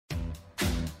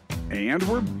And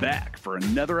we're back for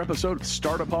another episode of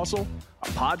Startup Hustle, a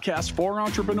podcast for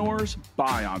entrepreneurs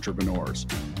by entrepreneurs.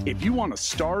 If you want to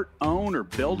start, own, or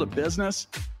build a business,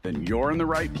 then you're in the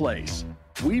right place.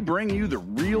 We bring you the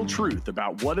real truth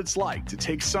about what it's like to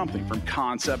take something from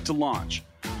concept to launch.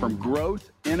 From growth,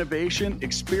 innovation,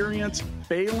 experience,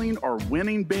 failing, or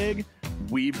winning big,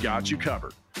 we've got you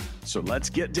covered. So let's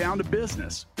get down to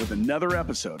business with another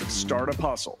episode of Startup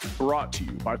Hustle, brought to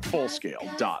you by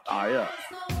Fullscale.io.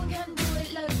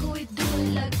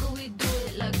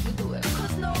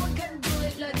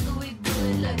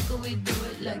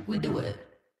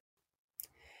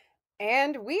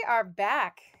 And we are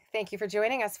back. Thank you for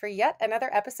joining us for yet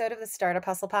another episode of the Startup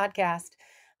Hustle podcast.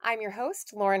 I'm your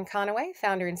host, Lauren Conaway,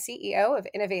 founder and CEO of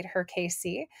Innovate Her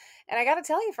KC. And I got to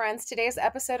tell you, friends, today's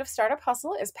episode of Startup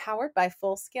Hustle is powered by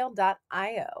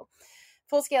Fullscale.io.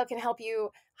 Fullscale can help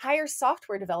you hire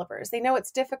software developers. They know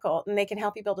it's difficult, and they can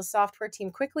help you build a software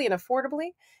team quickly and affordably.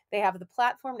 They have the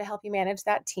platform to help you manage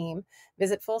that team.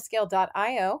 Visit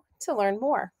Fullscale.io to learn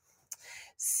more.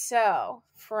 So,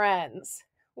 friends,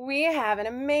 we have an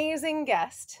amazing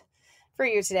guest for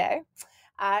you today.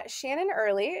 Shannon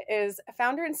Early is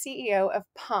founder and CEO of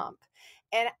Pomp.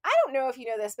 And I don't know if you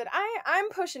know this, but I'm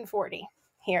pushing 40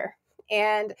 here.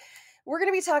 And we're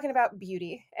going to be talking about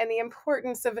beauty and the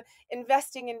importance of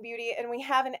investing in beauty. And we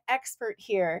have an expert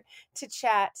here to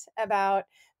chat about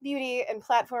beauty and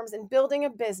platforms and building a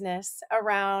business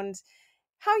around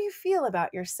how you feel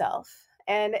about yourself.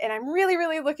 And I'm really,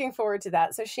 really looking forward to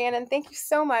that. So Shannon, thank you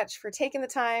so much for taking the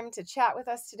time to chat with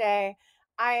us today.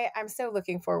 I'm so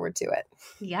looking forward to it.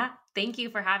 Yeah, thank you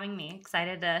for having me.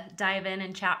 Excited to dive in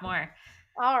and chat more.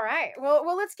 All right.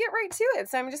 Well, let's get right to it.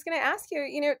 So I'm just going to ask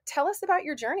you, tell us about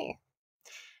your journey.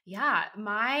 Yeah,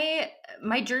 my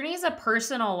journey is a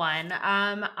personal one.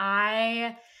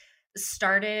 I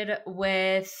started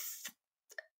with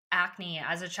acne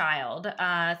as a child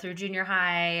through junior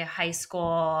high, high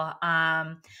school,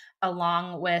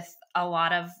 along with a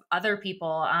lot of other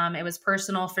people. It was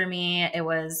personal for me. It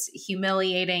was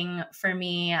humiliating for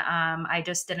me. I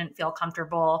just didn't feel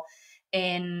comfortable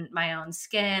in my own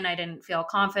skin. I didn't feel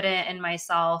confident in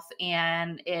myself.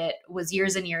 And it was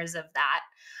years and years of that.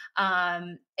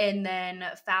 And then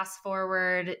fast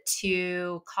forward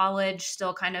to college,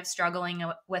 still kind of struggling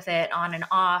with it on and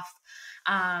off,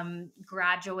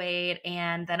 graduate.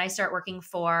 And then I start working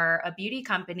for a beauty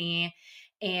company.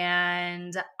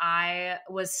 And I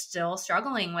was still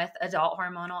struggling with adult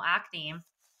hormonal acne.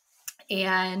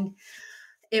 And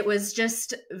it was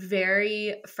just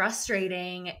very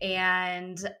frustrating.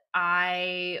 And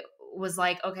I was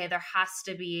like, okay, there has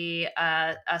to be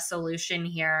a solution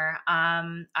here.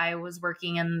 I was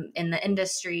working in the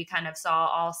industry, kind of saw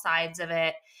all sides of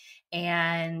it,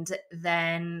 and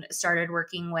then started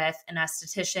working with an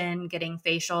esthetician, getting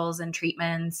facials and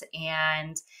treatments,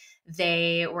 and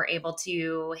they were able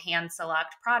to hand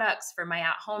select products for my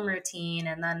at-home routine.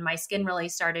 And then my skin really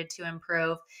started to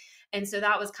improve. And so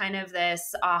that was kind of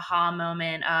this aha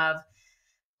moment of,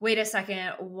 wait a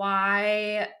second,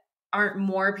 why aren't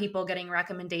more people getting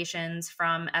recommendations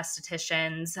from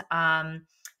estheticians?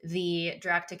 The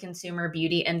direct-to-consumer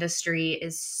beauty industry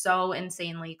is so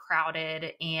insanely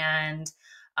crowded and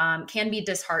can be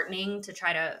disheartening to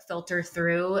try to filter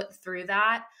through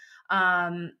that.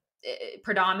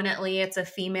 Predominantly, it's a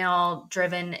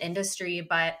female-driven industry,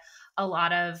 but a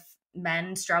lot of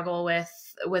men struggle with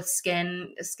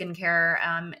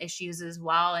skincare issues as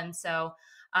well. And so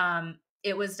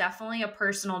it was definitely a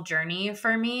personal journey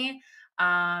for me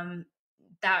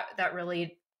that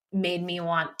really made me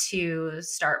want to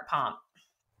start Pomp.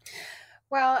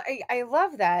 Well, I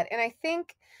love that. And I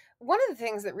think one of the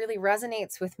things that really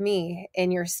resonates with me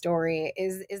in your story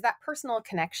is that personal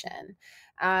connection.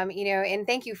 And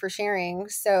thank you for sharing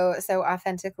so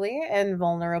authentically and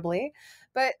vulnerably.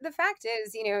 But the fact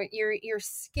is, your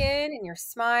skin and your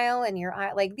smile and your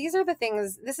eye, like, these are the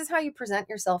things, this is how you present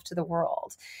yourself to the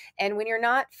world. And when you're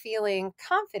not feeling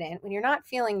confident, when you're not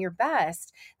feeling your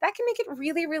best, that can make it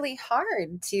really, really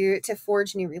hard to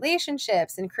forge new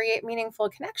relationships and create meaningful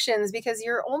connections, because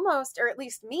you're almost, or at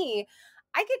least me,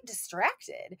 I get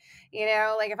distracted,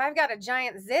 like if I've got a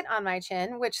giant zit on my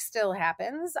chin, which still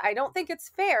happens. I don't think it's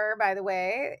fair, by the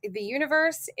way. The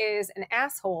universe is an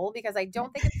asshole, because I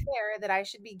don't think it's fair that I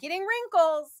should be getting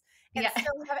wrinkles and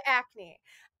still have acne.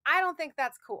 I don't think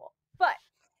that's cool, but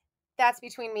that's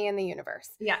between me and the universe.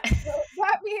 Yeah. So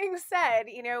that being said,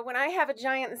 when I have a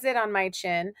giant zit on my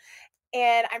chin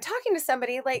and I'm talking to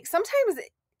somebody, like, sometimes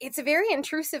it's a very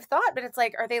intrusive thought, but it's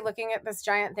like, are they looking at this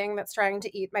giant thing that's trying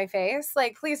to eat my face?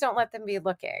 Like, please don't let them be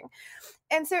looking.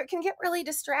 And so it can get really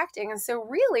distracting. And so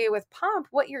really with Pump,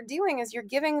 what you're doing is you're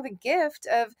giving the gift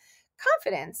of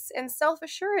confidence and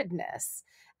self-assuredness.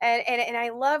 And I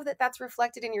love that that's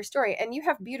reflected in your story. And you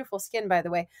have beautiful skin, by the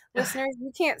way. Listeners,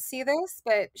 you can't see this,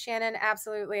 but Shannon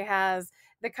absolutely has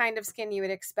the kind of skin you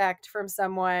would expect from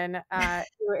someone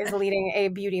who is leading a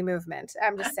beauty movement.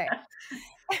 I'm just saying.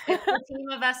 It's the team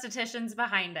of estheticians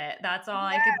behind it. That's all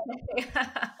I can say.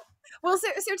 Well, so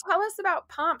tell us about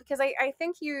Pump, because I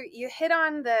think you hit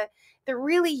on the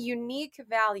really unique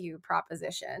value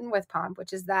proposition with Pump,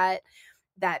 which is that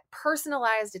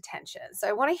personalized attention. So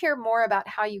I want to hear more about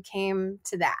how you came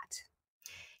to that.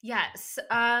 Yes.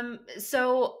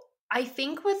 So I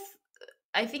think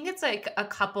it's like a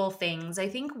couple things. I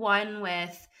think one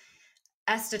with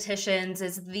estheticians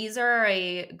is these are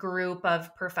a group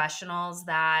of professionals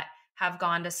that have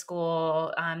gone to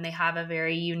school. They have a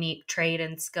very unique trade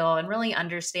and skill and really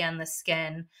understand the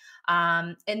skin.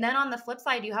 And then on the flip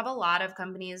side, you have a lot of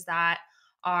companies that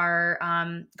are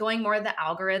going more the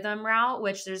algorithm route,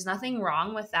 which there's nothing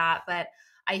wrong with that. But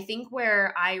I think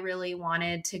where I really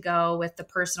wanted to go with the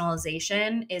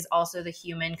personalization is also the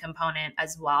human component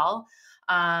as well.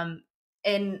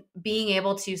 And being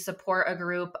able to support a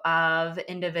group of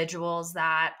individuals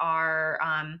that are,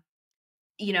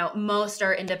 most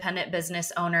are independent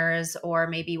business owners or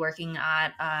maybe working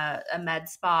at a med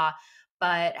spa,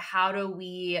 but how do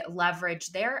we leverage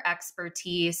their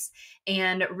expertise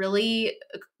and really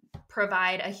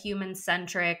provide a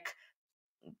human-centric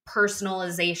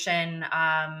personalization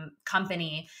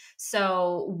company?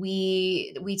 So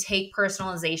we take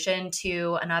personalization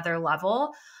to another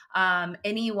level.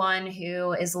 Anyone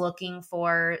who is looking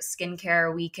for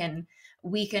skincare,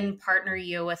 we can partner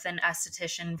you with an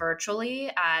esthetician virtually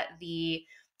at the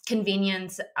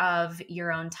convenience of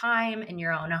your own time in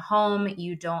your own home.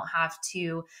 You don't have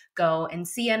to go and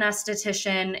see an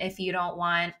esthetician if you don't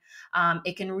want.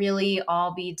 It can really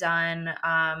all be done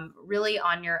really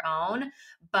on your own,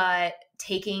 but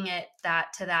taking it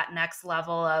to that next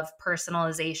level of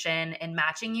personalization and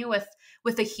matching you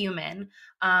with a human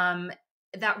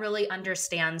that really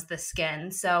understands the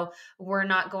skin. So we're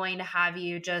not going to have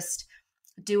you just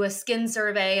do a skin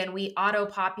survey and we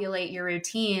auto-populate your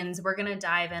routines. We're going to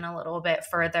dive in a little bit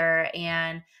further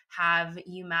and have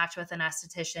you match with an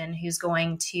esthetician who's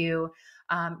going to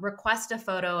request a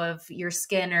photo of your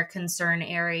skin or concern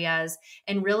areas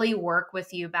and really work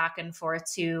with you back and forth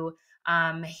to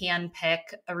hand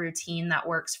pick a routine that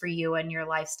works for you and your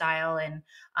lifestyle and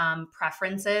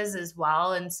preferences as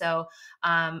well. And so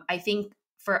I think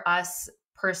for us,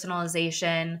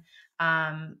 personalization,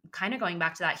 kind of going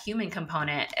back to that human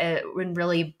component and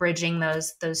really bridging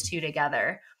those two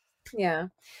together. Yeah.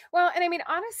 Well, and I mean,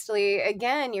 honestly,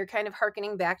 again, you're kind of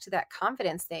hearkening back to that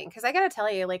confidence thing. Cause I got to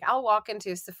tell you, like, I'll walk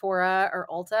into Sephora or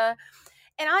Ulta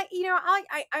and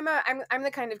I'm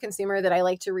the kind of consumer that I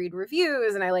like to read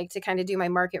reviews and I like to kind of do my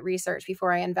market research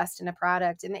before I invest in a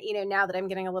product. And, now that I'm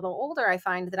getting a little older, I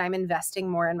find that I'm investing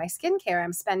more in my skincare.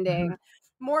 I'm spending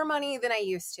more money than I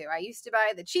used to. I used to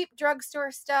buy the cheap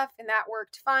drugstore stuff and that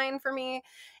worked fine for me.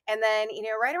 And then,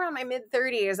 right around my mid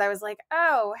 30s, I was like,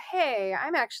 oh, hey,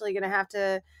 I'm actually going to have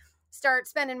to start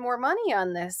spending more money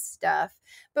on this stuff.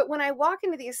 But when I walk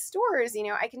into these stores,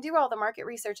 I can do all the market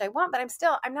research I want, but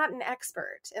I'm not an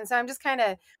expert. And so I'm just kind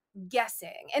of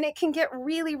guessing. And it can get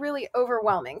really, really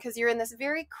overwhelming because you're in this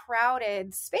very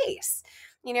crowded space.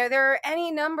 There are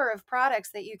any number of products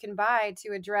that you can buy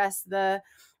to address the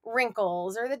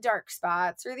wrinkles or the dark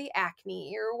spots or the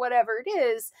acne or whatever it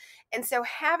is. And so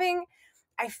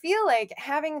I feel like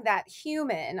having that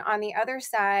human on the other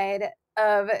side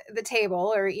of the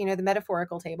table or, the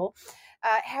metaphorical table,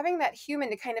 having that human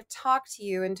to kind of talk to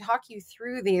you and talk you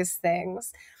through these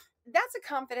things, that's a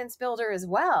confidence builder as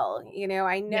well.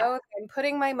 I know that I'm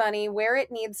putting my money where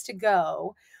it needs to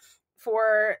go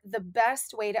for the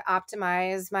best way to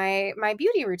optimize my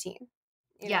beauty routine.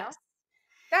 Yes.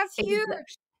 That's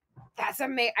huge. That's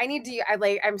amazing.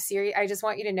 I'm serious. I just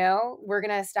want you to know we're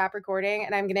going to stop recording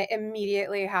and I'm going to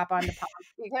immediately hop on to Pump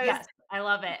because yes, I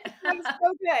love it. It's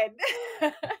so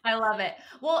good. I love it.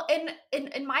 Well,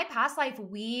 in my past life,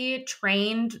 we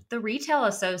trained the retail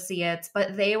associates,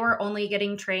 but they were only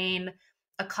getting trained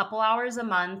a couple hours a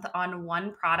month on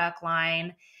one product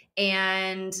line.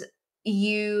 And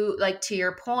you, like, to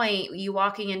your point, you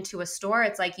walking into a store,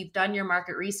 it's like you've done your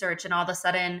market research and all of a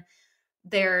sudden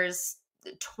there's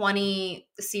 20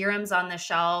 serums on the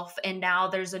shelf and now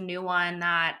there's a new one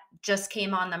that just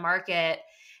came on the market.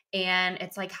 And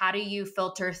it's like, how do you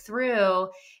filter through?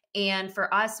 And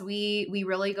for us, we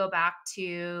really go back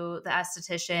to the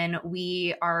esthetician.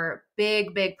 We are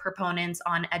big proponents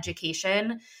on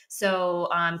education. So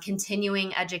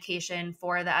continuing education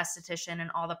for the esthetician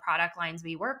and all the product lines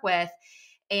we work with.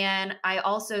 And I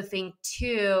also think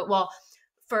too, well,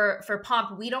 for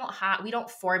Pomp, we don't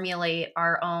formulate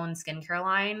our own skincare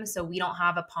line. So we don't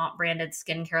have a Pomp branded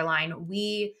skincare line.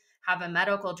 We have a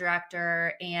medical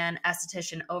director and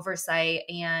esthetician oversight.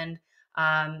 And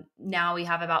now we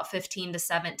have about 15 to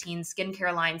 17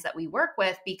 skincare lines that we work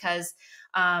with because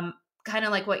kind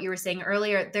of like what you were saying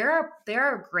earlier, there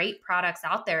are great products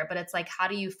out there, but it's like, how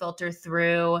do you filter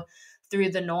through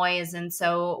the noise? And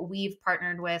so we've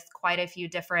partnered with quite a few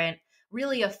different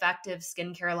really effective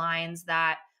skincare lines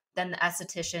that then the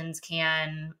estheticians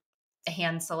can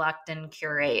hand select and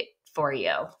curate for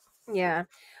you. Yeah.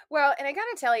 Well, and I got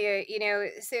to tell you,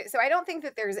 so I don't think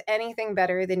that there's anything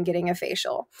better than getting a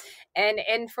facial.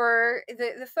 And for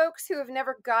the folks who have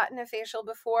never gotten a facial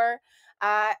before,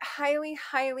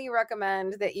 highly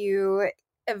recommend that you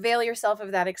avail yourself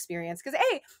of that experience because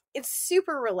it's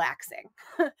super relaxing.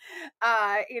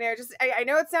 I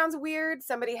know it sounds weird,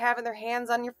 somebody having their hands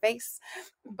on your face,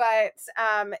 but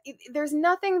there's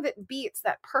nothing that beats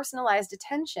that personalized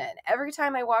attention. Every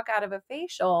time I walk out of a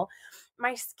facial,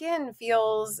 my skin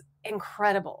feels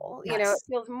incredible. Yes. It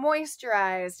feels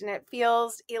moisturized and it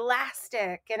feels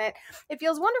elastic and it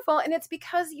feels wonderful. And it's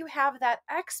because you have that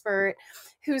expert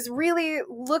who's really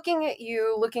looking at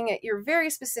your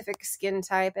very specific skin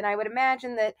type. And I would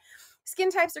imagine that skin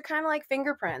types are kind of like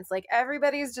fingerprints. Like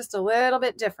everybody's just a little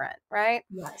bit different, right?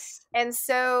 Yes. And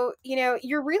so,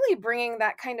 you're really bringing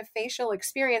that kind of facial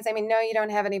experience. I mean, no, you don't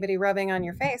have anybody rubbing on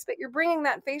your face, but you're bringing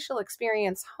that facial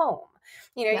experience home.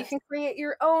 Yes. You can create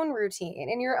your own routine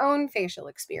and your own facial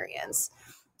experience.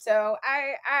 So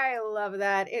I love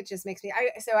that. It just makes me,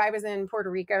 so I was in Puerto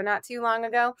Rico not too long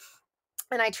ago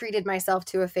and I treated myself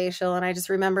to a facial and I just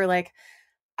remember like,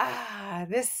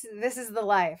 this is the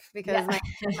life because my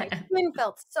skin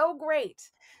felt so great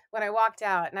when I walked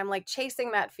out and I'm like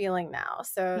chasing that feeling now.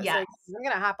 So, yes. So I'm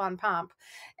going to hop on Pomp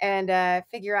and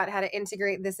figure out how to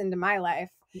integrate this into my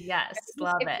life. Yes.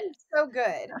 Love it. It's so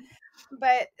good.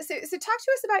 But so talk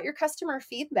to us about your customer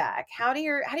feedback. How do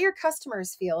your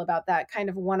customers feel about that kind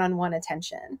of one-on-one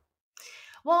attention?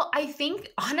 Well, I think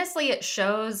honestly, it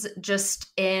shows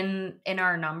just in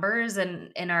our numbers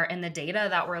and in the data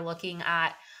that we're looking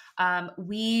at.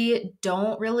 We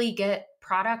don't really get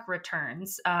product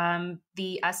returns.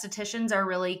 The estheticians are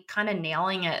really kind of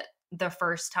nailing it the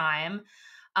first time,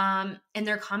 and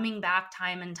they're coming back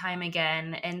time and time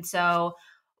again. And so,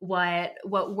 what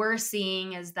we're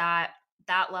seeing is that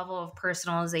level of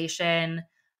personalization.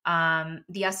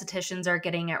 The estheticians are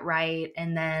getting it right,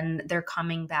 and then they're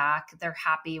coming back. They're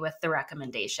happy with the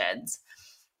recommendations.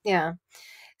 Yeah.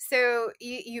 So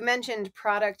you mentioned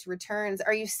product returns.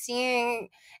 Are you seeing,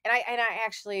 and I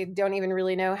actually don't even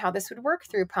really know how this would work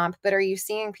through Pomp, but are you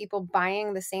seeing people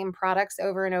buying the same products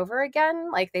over and over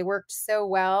again? Like they worked so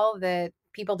well that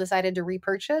people decided to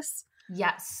repurchase?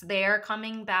 Yes, they are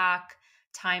coming back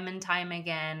time and time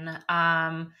again.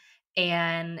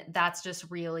 And that's a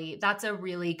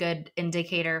really good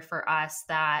indicator for us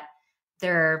that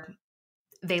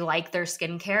they like their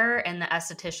skincare and the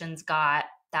estheticians got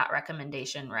that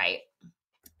recommendation right.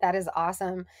 That is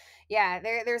awesome. Yeah,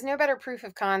 there's no better proof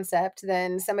of concept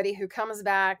than somebody who comes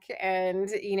back and,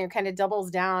 kind of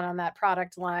doubles down on that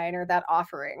product line or that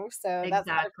offering. So that's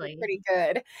pretty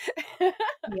good.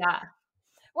 Yeah.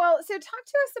 Well, so talk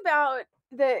to us about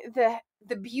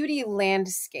the beauty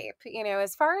landscape.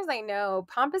 As far as I know,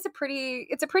 Pomp is a pretty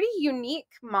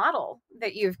unique model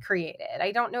that you've created.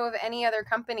 I don't know of any other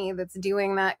company that's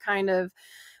doing that kind of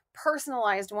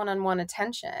personalized one-on-one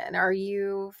attention. Are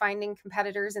you finding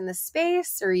competitors in the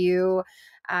space? Or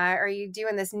are you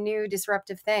doing this new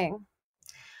disruptive thing?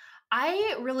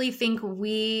 I really think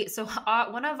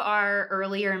one of our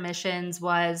earlier missions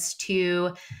was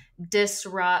to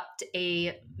disrupt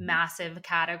a massive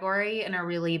category in a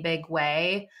really big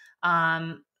way,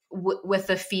 with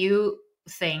a few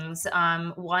things.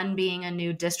 One being a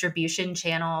new distribution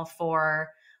channel for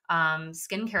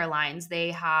skincare lines.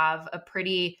 They have a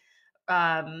pretty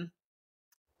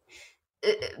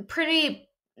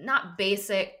not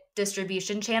basic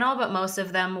distribution channel, but most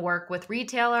of them work with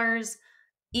retailers,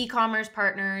 e-commerce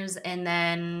partners, and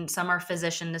then some are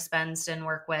physician dispensed and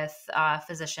work with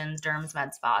physicians, derms,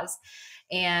 med spas.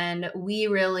 And we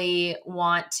really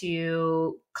want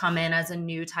to come in as a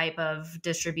new type of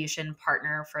distribution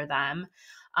partner for them.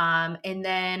 And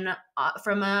then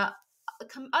from a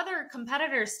other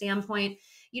competitor standpoint,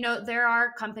 there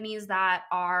are companies that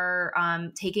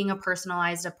are taking a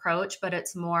personalized approach, but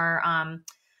it's more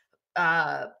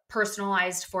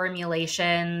personalized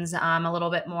formulations, a little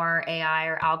bit more AI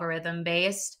or algorithm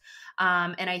based.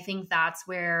 And I think that's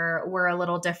where we're a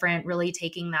little different, really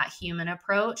taking that human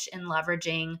approach and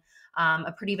leveraging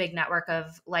a pretty big network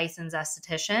of licensed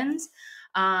estheticians.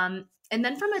 And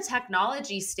then from a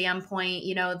technology standpoint,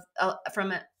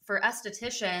 for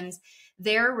estheticians,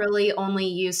 they're really only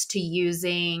used to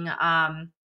using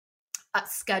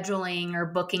scheduling or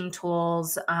booking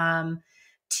tools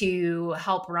to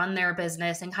help run their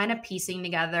business and kind of piecing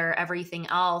together everything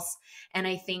else. And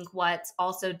I think what's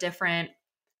also different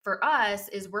for us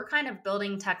is we're kind of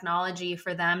building technology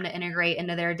for them to integrate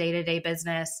into their day-to-day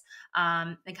business,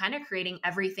 and kind of creating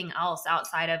everything else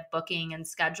outside of booking and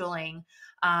scheduling,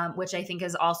 which I think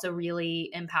is also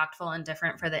really impactful and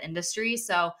different for the industry.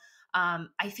 So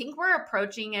I think we're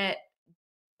approaching it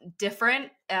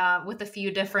different, with a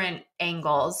few different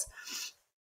angles.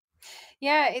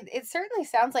 Yeah, it certainly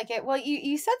sounds like it. Well,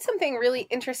 you said something really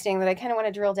interesting that I kind of want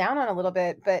to drill down on a little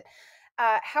bit, but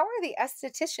how are the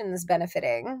estheticians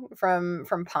benefiting from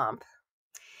Pomp?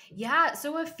 Yeah,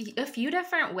 so a few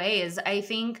different ways. I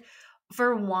think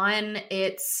for one,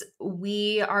 it's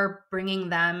we are bringing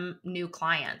them new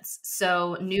clients.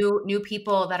 So new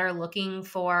people that are looking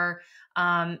for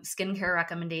skincare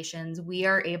recommendations. We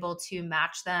are able to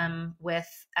match them with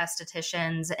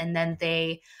estheticians, and then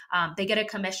they get a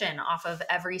commission off of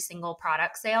every single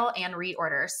product sale and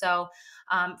reorder. So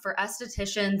for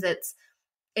estheticians,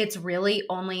 it's really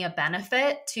only a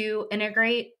benefit to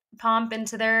integrate Pomp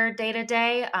into their day to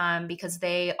day, because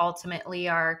they ultimately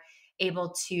are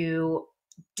able to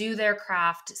do their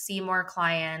craft, see more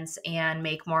clients, and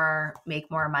make more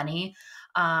money.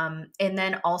 And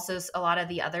then also a lot of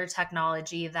the other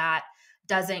technology that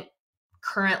doesn't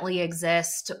currently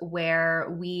exist, where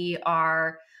we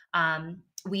have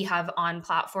on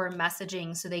platform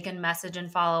messaging, so they can message and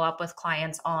follow up with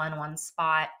clients all in one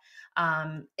spot.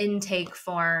 Intake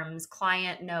forms,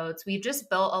 client notes. We've just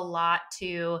built a lot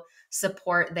to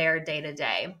support their day to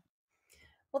day.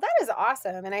 Well, that is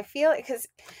awesome. And I feel because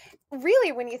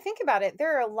really, when you think about it,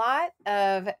 there are a lot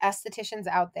of estheticians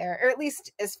out there, or at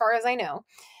least as far as I know.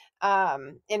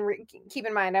 Keep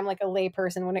in mind, I'm like a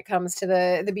layperson when it comes to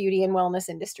the beauty and wellness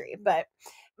industry, but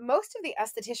most of the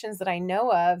estheticians that I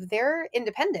know of, they're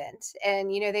independent, and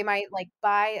they might like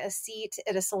buy a seat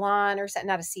at a salon, or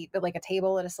not a seat, but like a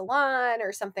table at a salon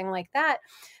or something like that.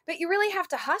 But you really have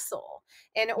to hustle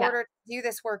in Yeah. order to do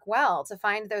this work well, to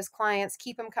find those clients,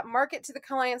 keep them, market to the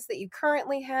clients that you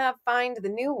currently have, find the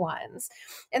new ones.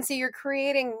 And so you're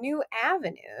creating new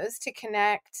avenues to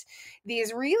connect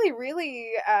these really,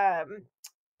 really,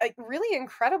 like really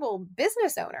incredible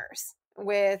business owners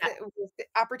with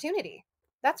opportunity.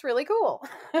 That's really cool.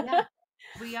 Yeah,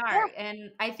 we Yeah. are. And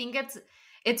I think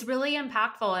it's really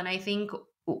impactful. And I think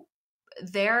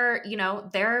they're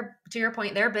to your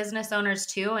point, they're business owners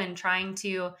too, and trying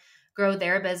to grow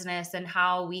their business, and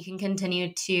how we can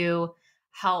continue to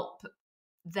help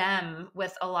them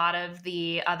with a lot of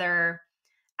the other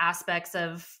aspects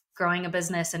of growing a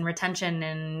business and retention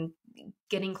and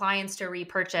getting clients to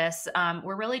repurchase.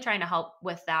 We're really trying to help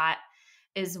with that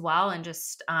as well, and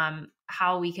just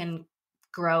how we can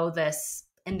grow this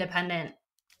independent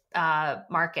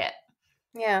market.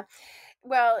 Yeah.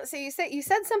 Well, so you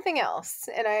said something else,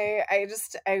 and I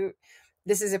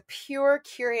this is a pure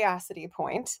curiosity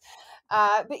point.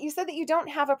 But you said that you don't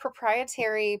have a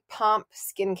proprietary Pomp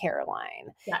skincare line.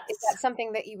 Is Yes. that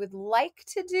something that you would like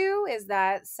to do? Is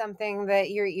that something that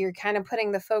you're kind of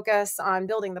putting the focus on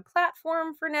building the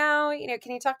platform for now?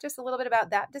 Can you talk to us a little bit about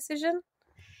that decision?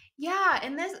 Yeah,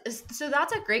 and so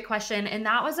that's a great question, and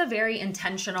that was a very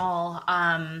intentional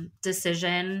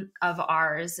decision of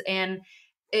ours, and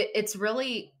it's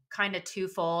really kind of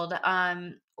twofold.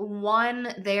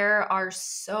 One, there are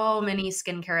so many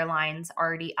skincare lines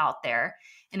already out there,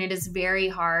 and it is very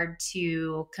hard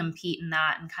to compete in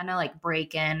that and kind of like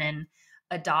break in and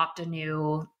adopt a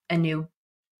new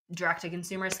direct to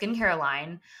consumer skincare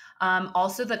line.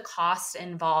 Also, the cost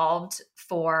involved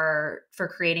for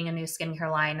creating a new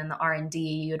skincare line and the R&D,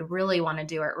 you'd really want to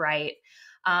do it right.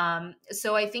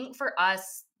 So I think for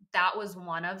us, that was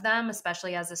one of them,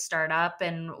 especially as a startup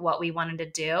and what we wanted to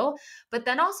do. But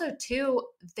then also too,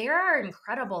 there are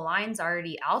incredible lines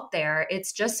already out there.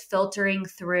 It's just filtering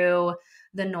through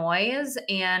the noise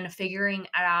and figuring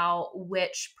out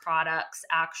which products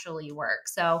actually work.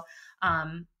 So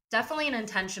definitely an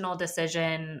intentional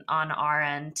decision on our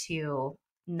end to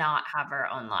not have our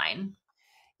own line.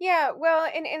 Yeah, well,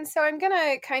 and so I'm going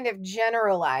to kind of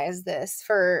generalize this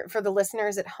for the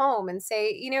listeners at home and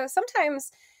say,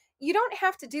 sometimes you don't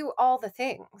have to do all the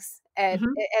things Mhm.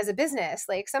 as a business.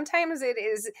 Like sometimes it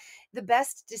is the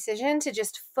best decision to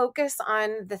just focus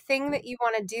on the thing that you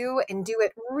want to do and do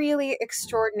it really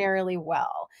extraordinarily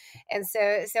well. And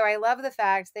so I love the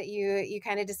fact that you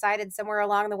kind of decided somewhere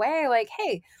along the way, like,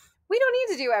 hey, we don't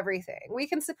need to do everything. We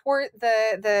can support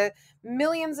the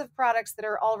millions of products that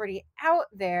are already out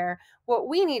there. What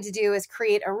we need to do is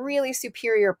create a really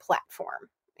superior platform.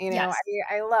 Yes.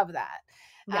 I love that.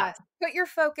 Yeah. Put your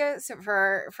focus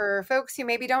for folks who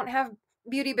maybe don't have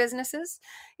beauty businesses,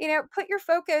 put your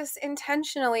focus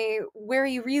intentionally where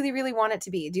you really, really want it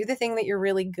to be. Do the thing that you're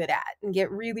really good at and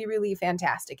get really, really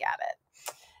fantastic at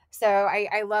it. So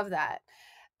I love that.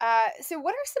 So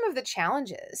what are some of the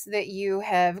challenges that you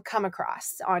have come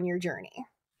across on your journey?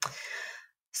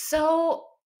 So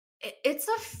it's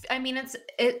I mean,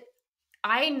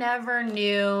 I never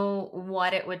knew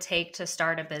what it would take to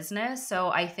start a business. So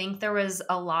I think there was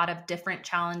a lot of different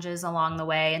challenges along the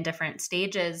way and different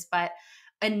stages. But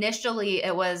initially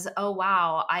it was, oh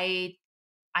wow,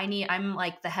 I'm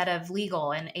like the head of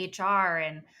legal and HR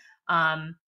and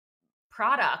um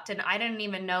product, and I didn't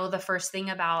even know the first thing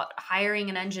about hiring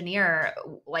an engineer,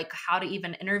 like how to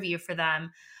even interview for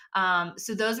them.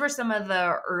 So those were some of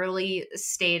the early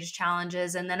stage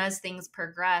challenges, and then as things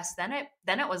progressed, then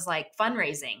it was like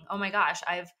fundraising. Oh my gosh,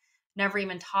 I've never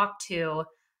even talked to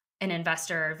an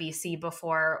investor or VC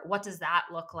before. What does that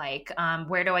look like?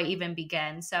 Where do I even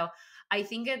begin? So I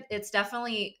think it's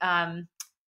definitely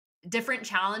different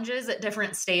challenges at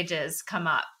different stages come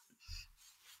up.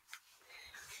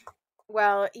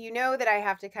 Well, you know that I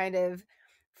have to kind of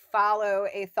follow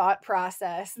a thought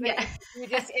process that Yeah. you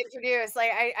just introduced.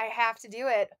 Like I have to do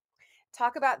it.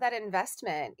 Talk about that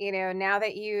investment. Now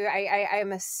that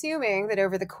I'm assuming that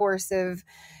over the course of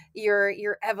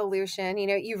your evolution,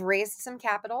 you've raised some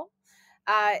capital.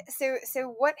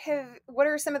 So what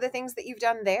are some of the things that you've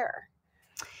done there?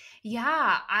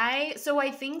 Yeah, I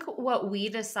think what we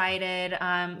decided,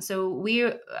 so we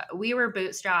were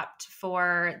bootstrapped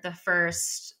for the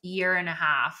first year and a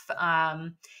half,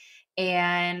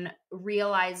 and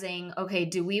realizing, okay,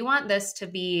 do we want this to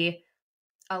be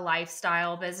a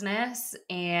lifestyle business,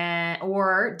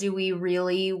 or do we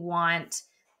really want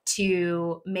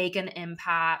to make an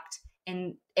impact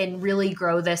and really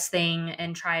grow this thing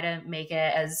and try to make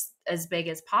it as big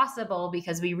as possible,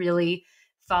 because we really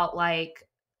felt like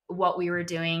what we were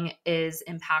doing is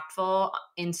impactful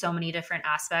in so many different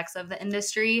aspects of the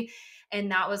industry.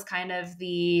 And that was kind of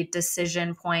the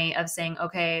decision point of saying,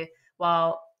 okay,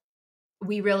 well,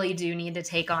 we really do need to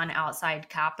take on outside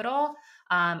capital.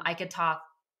 I could talk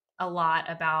a lot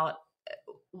about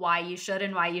why you should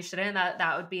and why you shouldn't.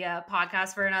 That would be a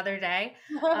podcast for another day.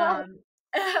 Um,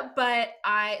 but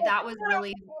that was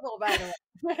really By the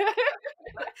way.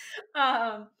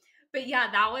 um, but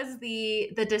yeah, that was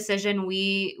the decision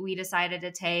we decided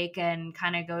to take, and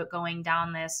kind of going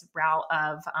down this route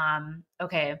of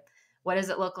okay, what does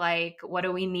it look like? What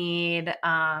do we need?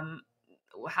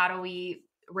 How do we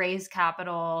raise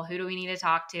capital? Who do we need to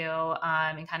talk to?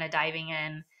 And kind of diving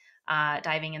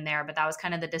in there. But that was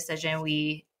kind of the decision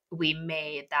we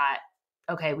made, that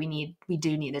okay, we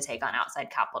do need to take on outside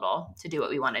capital to do what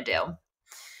we want to do.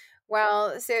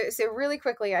 Well, so really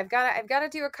quickly, I've got to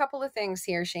do a couple of things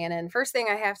here, Shannon. First thing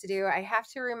I have to do, I have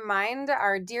to remind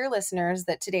our dear listeners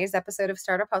that today's episode of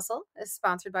Startup Hustle is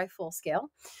sponsored by Fullscale.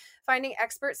 Finding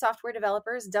expert software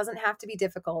developers doesn't have to be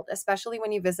difficult, especially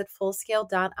when you visit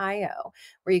Fullscale.io,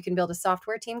 where you can build a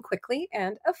software team quickly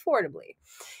and affordably.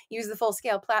 Use the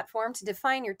Fullscale platform to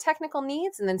define your technical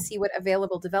needs and then see what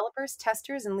available developers,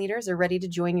 testers, and leaders are ready to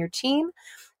join your team.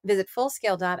 Visit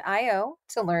Fullscale.io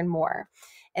to learn more.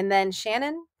 And then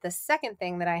Shannon, the second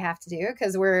thing that I have to do,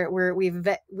 because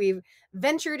we've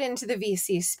ventured into the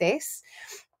VC space,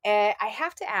 I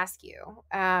have to ask you.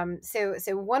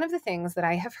 So one of the things that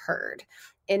I have heard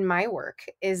in my work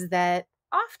is that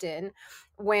often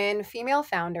when female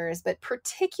founders, but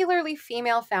particularly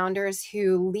female founders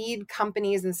who lead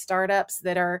companies and startups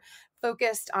that are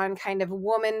focused on kind of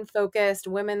woman-focused,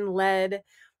 women-led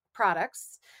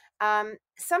products,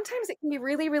 sometimes it can be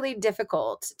really, really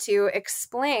difficult to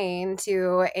explain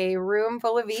to a room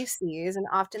full of VCs, and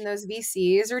often those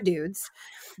VCs are dudes.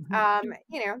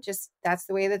 Just that's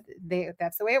the way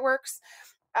that's the way it works.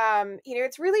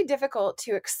 It's really difficult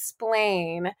to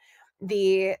explain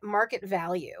the market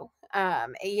value.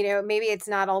 Maybe it's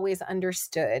not always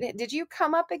understood. Did you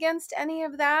come up against any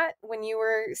of that when you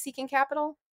were seeking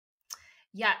capital?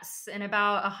 Yes, in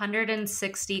about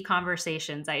 160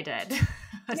 conversations I did.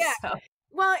 Yeah. So.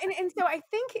 Well, and so I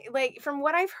think, like, from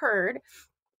what I've heard,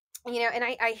 and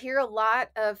I hear a lot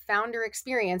of founder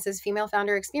experiences, female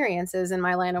founder experiences in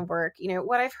my line of work.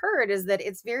 What I've heard is that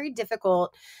it's very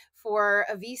difficult for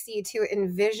a VC to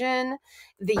envision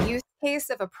the use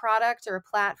case of a product or a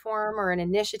platform or an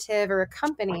initiative or a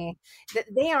company that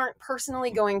they aren't personally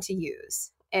going to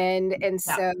use. And Yeah.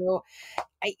 so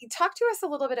talk to us a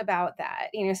little bit about that,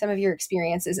 some of your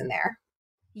experiences in there.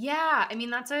 Yeah, I mean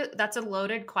that's a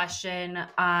loaded question,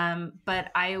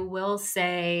 but I will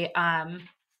say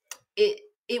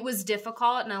it was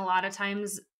difficult, and a lot of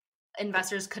times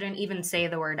investors couldn't even say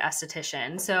the word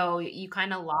esthetician, so you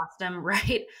kind of lost them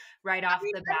right off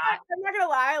the bat. I'm not gonna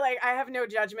lie, like, I have no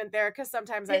judgment there because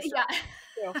sometimes I Yeah.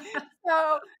 struggle too.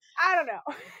 So I don't know.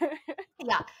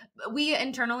 Yeah, we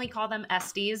internally call them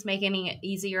SDs, making it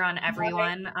easier on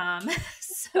everyone.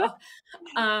 So,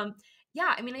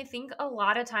 yeah, I mean, I think a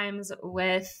lot of times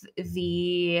with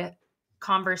the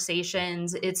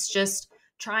conversations, it's just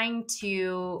trying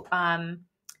to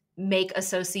make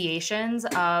associations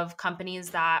of companies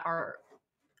that are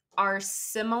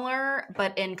similar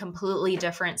but in completely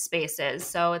different spaces.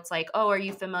 So it's like, oh, are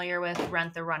you familiar with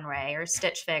Rent the Runway or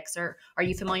Stitch Fix, or are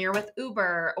you familiar with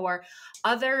Uber or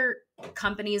other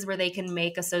companies where they can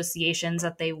make associations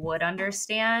that they would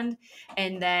understand,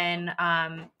 and then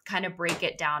kind of break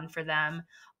it down for them.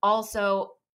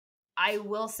 Also, I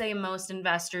will say most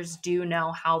investors do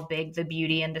know how big the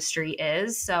beauty industry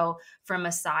is. So from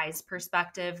a size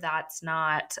perspective, that's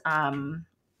not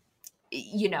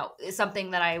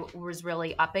something that I was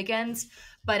really up against,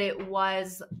 but it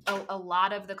was a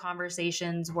lot of the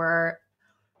conversations were,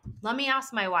 let me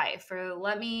ask my wife or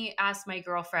let me ask my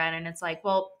girlfriend. And it's like,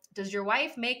 well, does your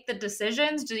wife make the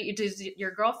decisions? Does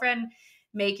your girlfriend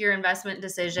make your investment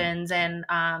decisions? And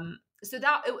so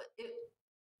that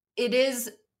it is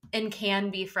and can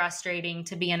be frustrating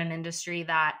to be in an industry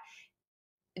that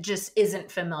just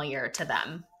isn't familiar to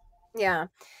them. Yeah.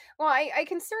 Well, I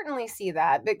can certainly see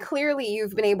that, but clearly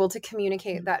you've been able to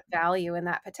communicate that value and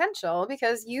that potential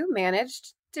because you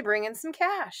managed to bring in some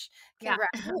cash. Yeah.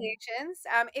 Congratulations.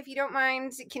 If you don't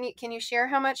mind, can you share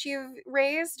how much you've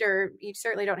raised, or you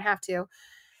certainly don't have to?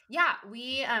 Yeah,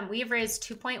 we've raised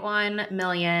 2.1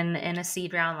 million in a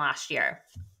seed round last year.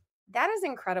 That is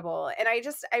incredible. And I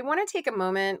want to take a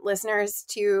moment, listeners,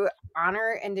 to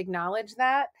honor and acknowledge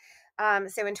that.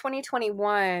 So in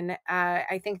 2021,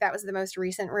 I think that was the most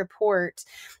recent report.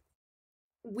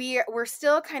 We're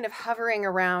still kind of hovering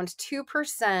around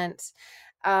 2%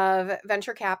 of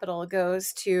venture capital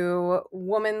goes to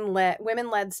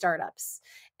women-led startups.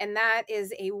 And that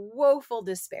is a woeful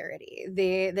disparity.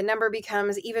 The number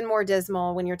becomes even more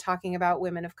dismal when you're talking about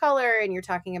women of color and you're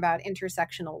talking about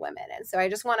intersectional women. And so I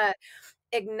just want to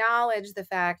acknowledge the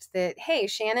fact that, hey,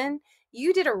 Shannon,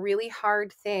 you did a really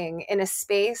hard thing in a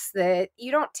space that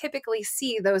you don't typically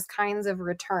see those kinds of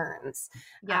returns.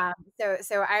 Yeah.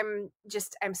 So I'm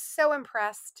so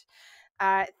impressed.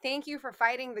 Thank you for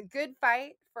fighting the good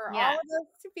fight for all of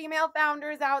us female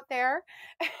founders out there.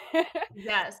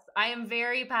 Yes, I am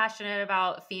very passionate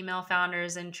about female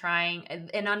founders and trying.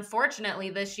 And unfortunately,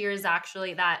 this year is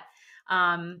actually that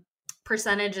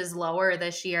percentage is lower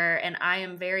this year. And I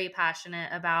am very passionate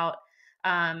about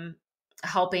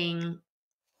helping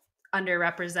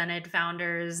underrepresented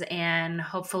founders and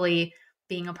hopefully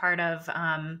being a part of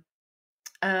a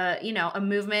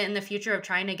movement in the future of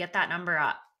trying to get that number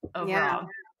up overall. Yeah,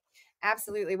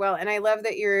 absolutely. Well, and I love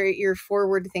that you're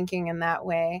forward thinking in that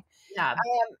way. Yeah.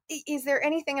 Is there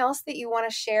anything else that you want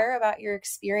to share about your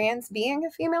experience being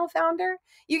a female founder?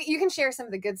 You can share some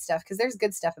of the good stuff because there's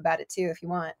good stuff about it too if you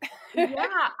want.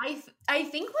 Yeah, I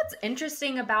think what's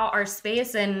interesting about our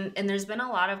space, and there's been a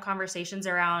lot of conversations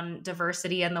around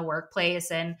diversity in the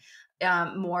workplace, and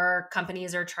more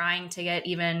companies are trying to get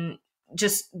even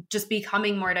just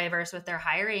becoming more diverse with their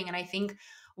hiring. And I think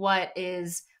what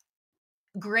is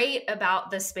great about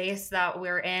the space that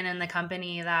we're in and the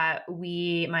company that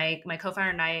my co-founder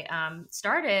and I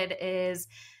started is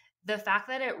the fact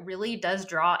that it really does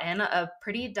draw in a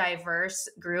pretty diverse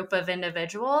group of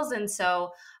individuals. And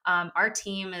so our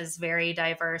team is very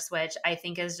diverse, which I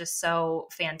think is just so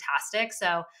fantastic.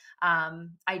 So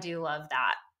I do love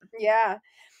that. Yeah.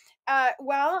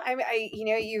 Well,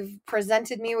 you've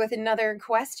presented me with another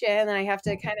question and I have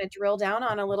to kind of drill down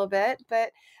on a little bit,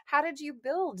 but how did you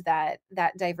build that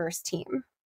diverse team?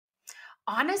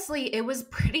 Honestly, it was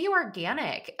pretty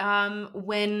organic.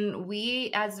 When we,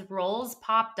 as roles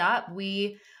popped up,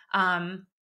 it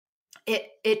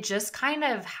just kind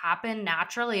of happened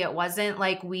naturally. It wasn't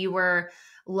like we were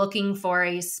looking for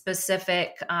a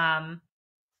specific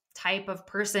type of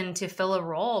person to fill a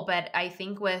role, but I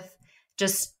think with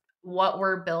just what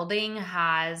we're building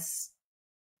has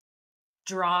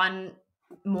drawn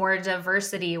more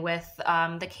diversity with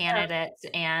the candidates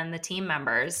and the team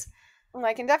members. Well,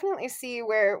 I can definitely see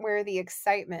where the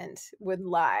excitement would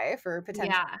lie for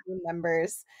potential Yeah. team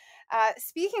members.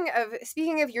 Speaking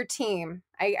of your team,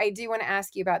 I do want to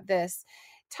ask you about this.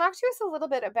 Talk to us a little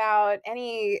bit about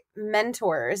any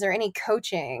mentors or any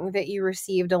coaching that you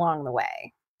received along the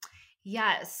way.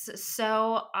 Yes.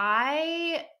 So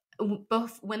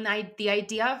both when the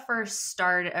idea first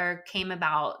started or came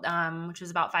about, which was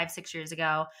about 5-6 years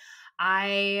ago,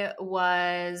 I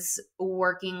was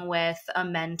working with a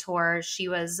mentor. She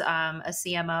was a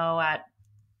CMO at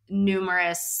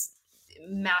numerous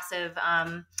massive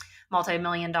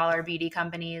multi-million dollar beauty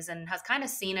companies and has kind of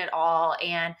seen it all.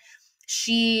 And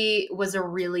she was a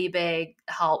really big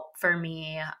help for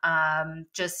me,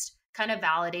 just kind of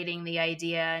validating the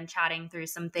idea and chatting through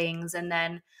some things. And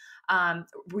then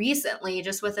recently,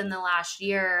 just within the last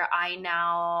year, I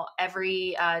now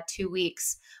every 2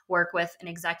 weeks work with an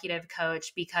executive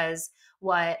coach, because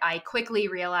what I quickly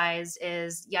realized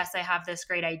is, yes, I have this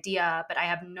great idea, but I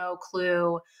have no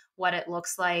clue what it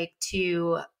looks like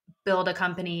to build a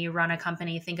company, run a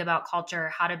company, think about culture,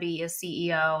 how to be a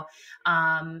CEO,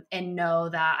 and know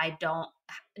that I don't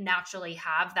naturally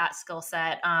have that skill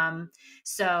set.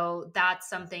 So that's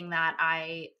something that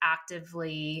I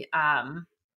actively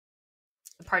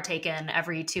partake in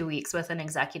every 2 weeks with an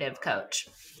executive coach.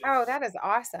 Oh, that is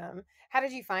awesome. How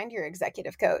did you find your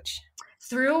executive coach?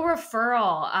 Through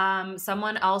referral.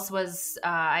 Someone else was,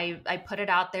 I put it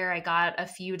out there. I got a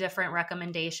few different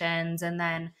recommendations and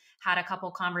then had a couple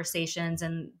conversations,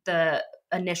 and the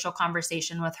initial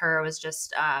conversation with her was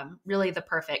just really the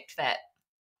perfect fit.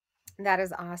 That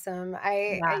is awesome.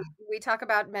 Yeah. We talk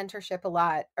about mentorship a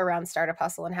lot around Startup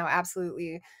Hustle and how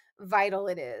absolutely vital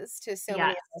it is to so many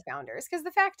Yes. of our founders. Because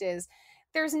the fact is,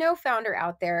 there's no founder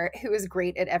out there who is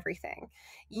great at everything.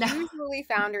 No. Usually,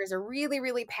 founders are really,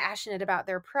 really passionate about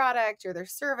their product or their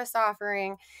service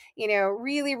offering,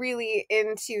 really, really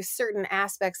into certain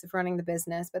aspects of running the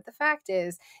business. But the fact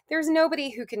is, there's nobody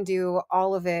who can do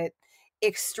all of it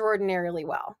extraordinarily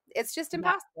well. It's just Yeah.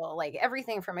 impossible. Like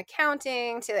everything from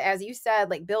accounting to, as you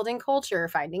said, like building culture,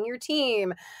 finding your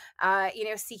team,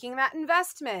 seeking that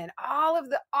investment, all of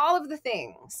the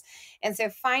things. And so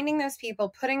finding those people,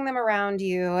 putting them around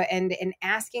you and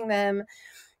asking them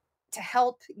to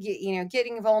help,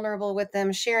 getting vulnerable with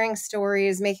them, sharing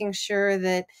stories, making sure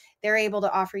that they're able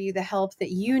to offer you the help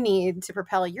that you need to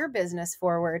propel your business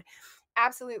forward.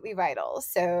 Absolutely vital.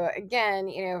 So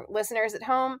again, listeners at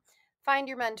home, find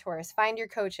your mentors, find your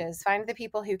coaches, find the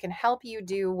people who can help you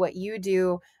do what you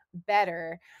do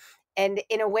better and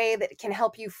in a way that can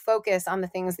help you focus on the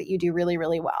things that you do really,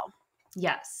 really well.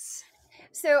 Yes.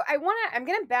 So I'm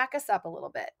going to back us up a little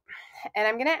bit, and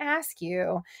I'm going to ask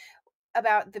you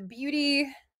about the beauty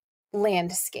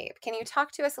landscape. Can you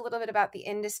talk to us a little bit about the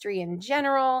industry in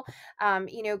general?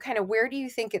 Kind of where do you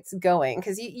think it's going?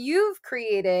 Because you've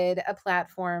created a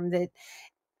platform that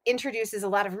introduces a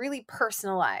lot of really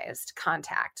personalized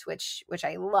contact, which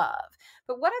I love.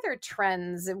 But what other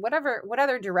trends and what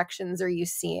other directions are you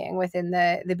seeing within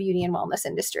the beauty and wellness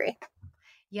industry?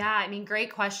 Yeah, I mean,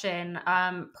 great question.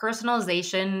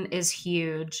 Personalization is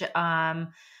huge. And,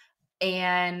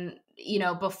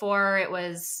 before it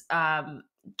was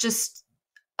just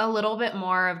a little bit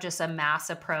more of just a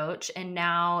mass approach. And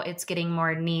now it's getting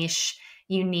more niche,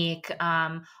 unique.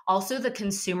 Also, the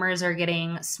consumers are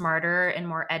getting smarter and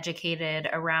more educated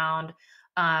around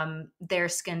their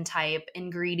skin type,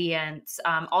 ingredients.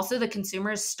 Also, the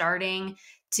consumers starting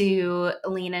to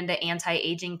lean into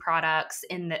anti-aging products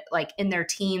in their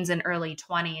teens and early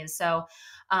 20s. So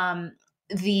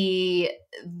the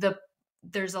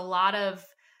there's a lot of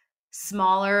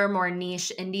smaller, more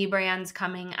niche indie brands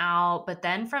coming out. But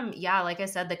then like I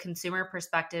said, the consumer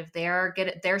perspective, they're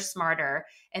smarter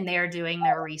and they are doing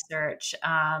their research.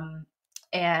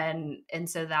 And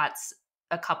so that's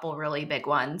a couple really big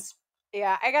ones.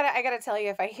 Yeah, I gotta tell you,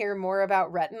 if I hear more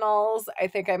about retinols, I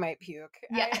think I might puke.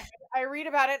 Yeah. I read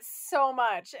about it so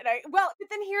much, and but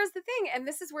then here's the thing, and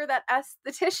this is where that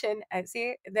esthetician, I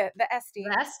see the SD,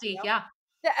 Nasty. Yeah.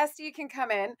 the SD can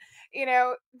come in.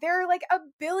 There are like a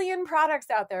billion products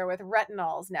out there with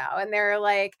retinols now, and they're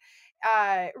like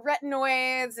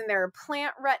retinoids, and there are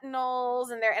plant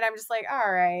retinols, and I'm just like,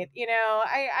 all right,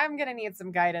 I'm gonna need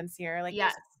some guidance here. Like,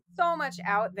 Yes. there's so much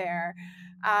out there.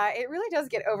 It really does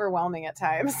get overwhelming at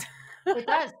times. It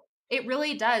does. It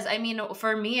really does. I mean,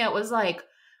 for me, it was like,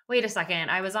 wait a second.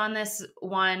 I was on this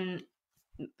one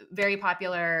very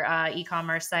popular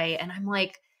e-commerce site, and I'm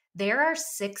like, there are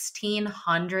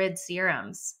 1,600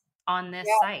 serums on this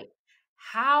site.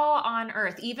 how on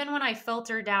earth, even when I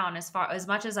filter down as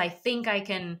much as I think I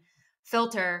can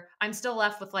filter, I'm still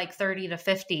left with like 30 to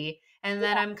 50. And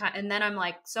then I'm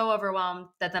like so overwhelmed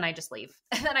that then I just leave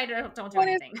and then I don't do What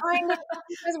is anything. kind of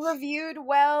is reviewed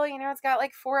well, it's got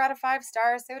like 4 out of 5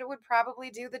 stars, so it would probably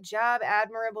do the job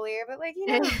admirably, but like, you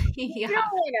don't Yeah.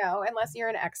 really know unless you're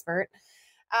an expert.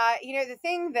 The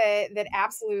thing that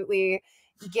absolutely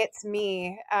gets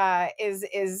me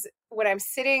is when I'm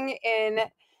sitting in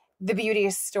the beauty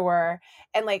store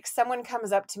and like someone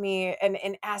comes up to me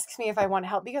and asks me if I want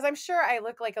help, because I'm sure I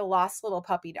look like a lost little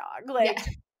puppy dog, like,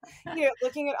 Yeah.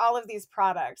 looking at all of these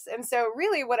products. And so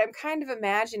really what I'm kind of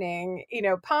imagining,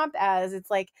 Pomp as, it's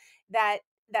like that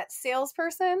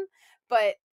salesperson,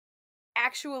 but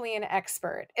actually an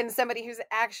expert and somebody who's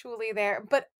actually there.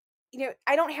 But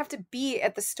I don't have to be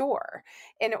at the store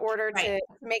in order Right. to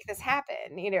make this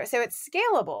happen, so it's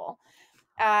scalable.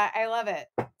 I love it.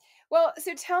 Well,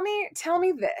 so tell me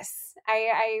this.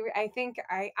 I think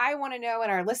I want to know,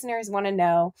 and our listeners want to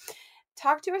know.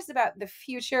 Talk to us about the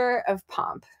future of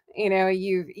Pomp.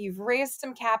 You've raised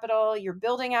some capital, you're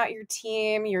building out your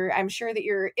team, I'm sure that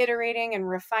you're iterating and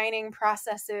refining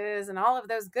processes and all of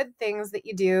those good things that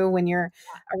you do when you're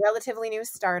a relatively new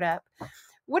startup.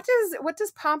 What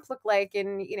does Pomp look like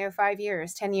in 5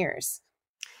 years, 10 years?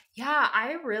 Yeah,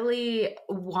 I really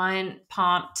want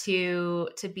Pomp to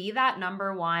be that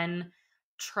number one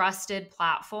trusted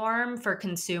platform for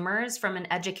consumers from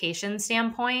an education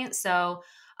standpoint. So,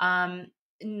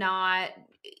 not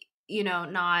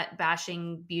not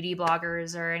bashing beauty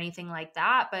bloggers or anything like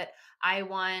that, but I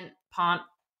want Pomp.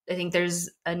 I think there's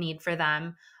a need for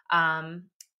them,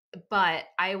 but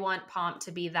I want Pomp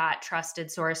to be that trusted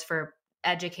source for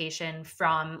education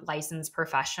from licensed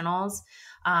professionals.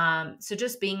 So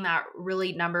just being that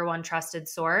really number one trusted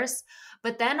source,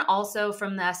 but then also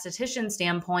from the esthetician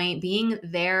standpoint, being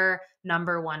their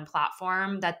number one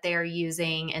platform that they're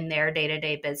using in their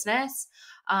day-to-day business.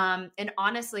 And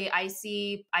honestly, I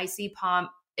see Pomp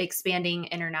expanding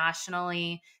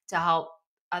internationally to help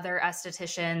other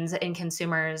estheticians and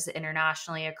consumers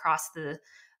internationally across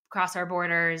our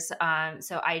borders.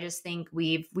 So I just think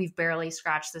we've barely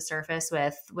scratched the surface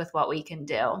with what we can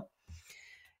do.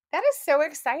 That is so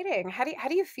exciting. How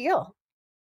do you feel?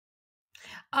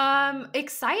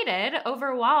 Excited,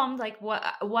 overwhelmed. Like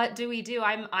what do we do?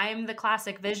 I'm the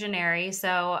classic visionary,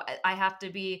 so I have to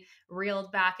be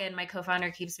reeled back in. My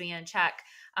co-founder keeps me in check.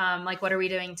 Like, what are we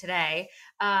doing today?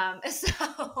 So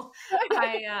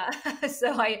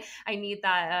I need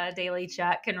that daily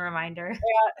check and reminder.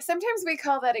 Yeah, sometimes we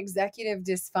call that executive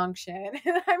dysfunction.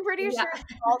 I'm pretty sure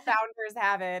all founders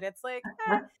have it. It's like,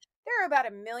 there are about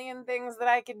 1 million things that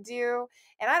I could do,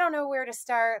 and I don't know where to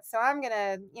start. So I'm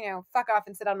gonna, fuck off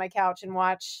and sit on my couch and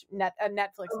watch a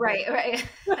Netflix. Right.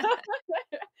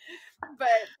 But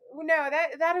no,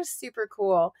 that is super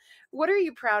cool. What are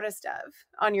you proudest of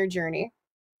on your journey?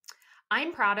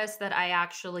 I'm proudest that I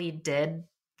actually did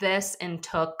this and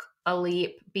took a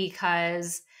leap,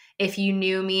 because if you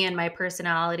knew me and my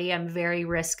personality, I'm very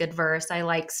risk adverse. I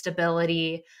like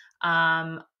stability.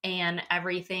 And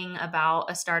everything about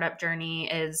a startup journey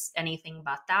is anything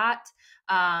but that.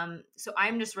 So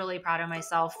I'm just really proud of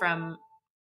myself from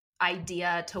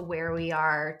idea to where we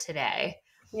are today.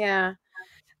 Yeah.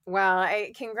 Well,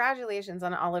 congratulations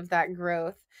on all of that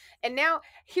growth. And now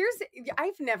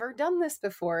I've never done this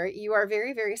before. You are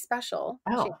very, very special,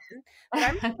 Oh. Shannon. But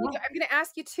I'm going to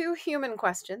ask you 2 human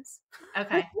questions.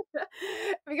 Okay.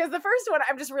 Because the first one,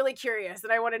 I'm just really curious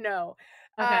and I want to know.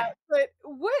 Okay. But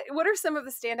what are some of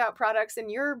the standout products in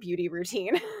your beauty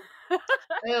routine?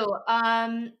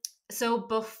 So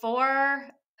before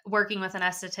working with an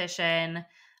esthetician,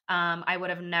 I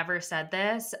would have never said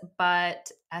this,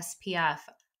 but SPF.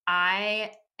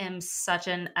 I am such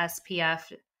an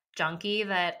SPF junkie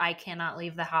that I cannot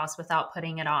leave the house without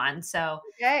putting it on. So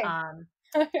Okay.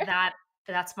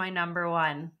 that's my number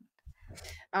one.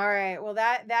 All right. Well,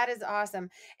 that is awesome.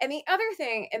 And the other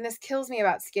thing, and this kills me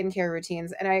about skincare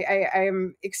routines, and I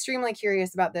am extremely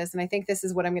curious about this, and I think this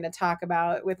is what I'm going to talk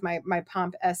about with my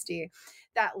Pomp SD,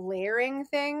 that layering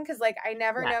thing, because like I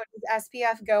never know, does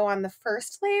SPF go on the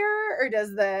first layer, or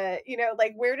does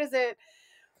where does it?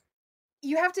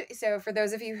 You have to, so for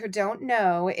those of you who don't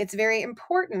know, it's very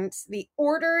important the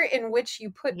order in which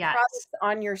you put products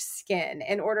on your skin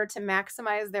in order to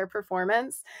maximize their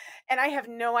performance. And I have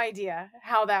no idea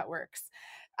how that works.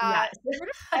 Where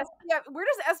does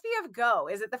SPF go?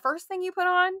 Is it the first thing you put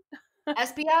on?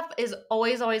 SPF is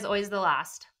always the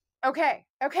last. Okay.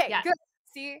 Yes. Good.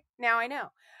 See, now I know.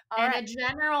 A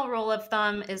general rule of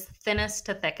thumb is thinnest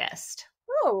to thickest.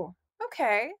 Oh,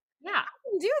 okay. Yeah.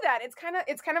 do that. It's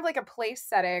kind of like a place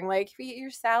setting. Like if you get your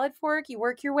salad fork, you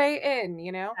work your way in,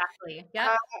 Exactly.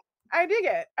 Yeah. I dig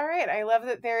it. All right. I love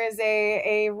that there is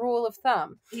a rule of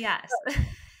thumb. Yes.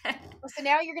 So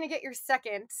now you're going to get your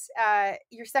second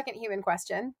human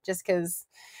question, just because,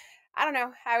 I don't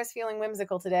know, I was feeling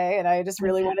whimsical today and I just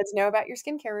really wanted to know about your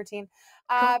skincare routine.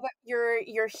 But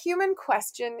your human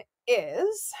question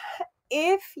is,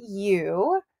 if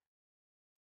you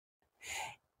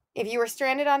were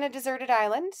stranded on a deserted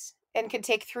island and could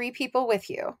take 3 people with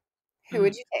you, who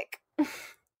would you take?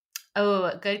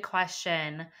 Oh, good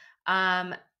question.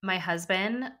 My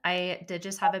husband, I did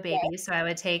just have a baby, so I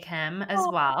would take him as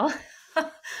well.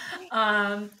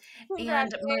 And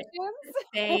Congratulations.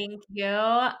 thank you.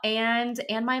 And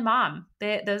my mom.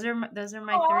 Those are my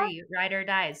Aw. 3 ride or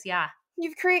dies. Yeah.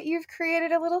 You've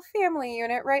created a little family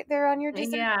unit right there on your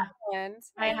deserted Yeah, island.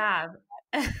 I have.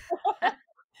 All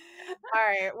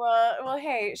right. Well,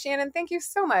 hey, Shannon, thank you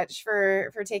so much for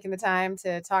taking the time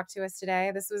to talk to us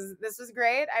today. This was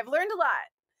great. I've learned a lot.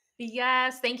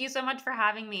 Yes, thank you so much for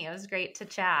having me. It was great to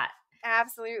chat.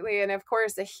 Absolutely. And of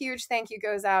course, a huge thank you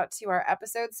goes out to our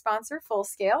episode sponsor,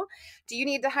 Fullscale. Do you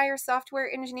need to hire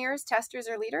software engineers, testers,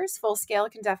 or leaders?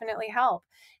 Fullscale can definitely help.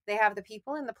 They have the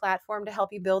people and the platform to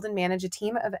help you build and manage a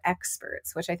team of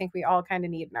experts, which I think we all kind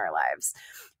of need in our lives.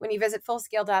 When you visit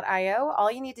fullscale.io,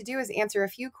 all you need to do is answer a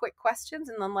few quick questions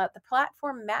and then let the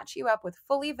platform match you up with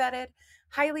fully vetted,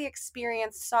 highly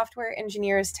experienced software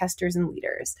engineers, testers, and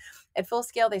leaders. At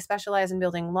Fullscale, they specialize in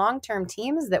building long-term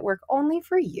teams that work only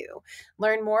for you.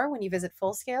 Learn more when you visit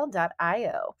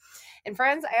fullscale.io. And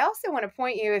friends, I also want to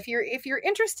point you, if you're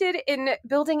interested in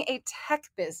building a tech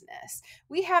business,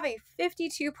 we have a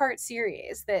 52-part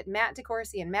series that Matt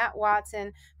DeCourcy and Matt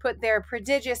Watson put their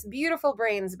prodigious, beautiful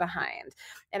brains behind.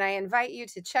 And I invite you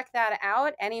to check that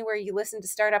out anywhere you listen to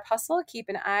Startup Hustle. Keep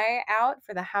an eye out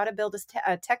for the How to Build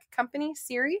a Tech Company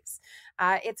series.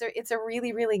 It's a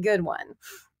really, really good one.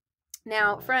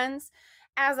 Now, friends,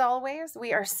 as always,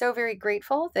 we are so very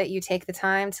grateful that you take the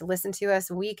time to listen to us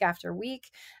week after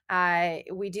week.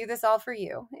 We do this all for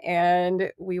you,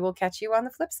 and we will catch you on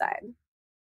the flip side.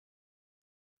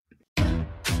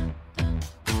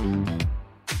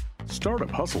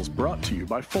 Startup Hustles brought to you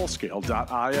by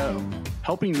Fullscale.io,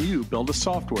 helping you build a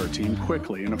software team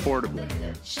quickly and affordably.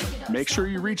 Make sure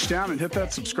you reach down and hit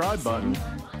that subscribe button,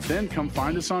 then come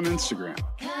find us on Instagram.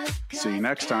 See you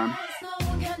next time.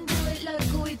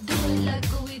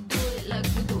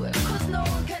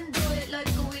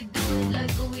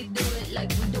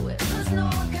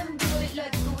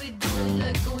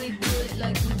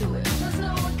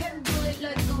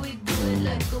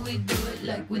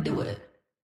 We do it.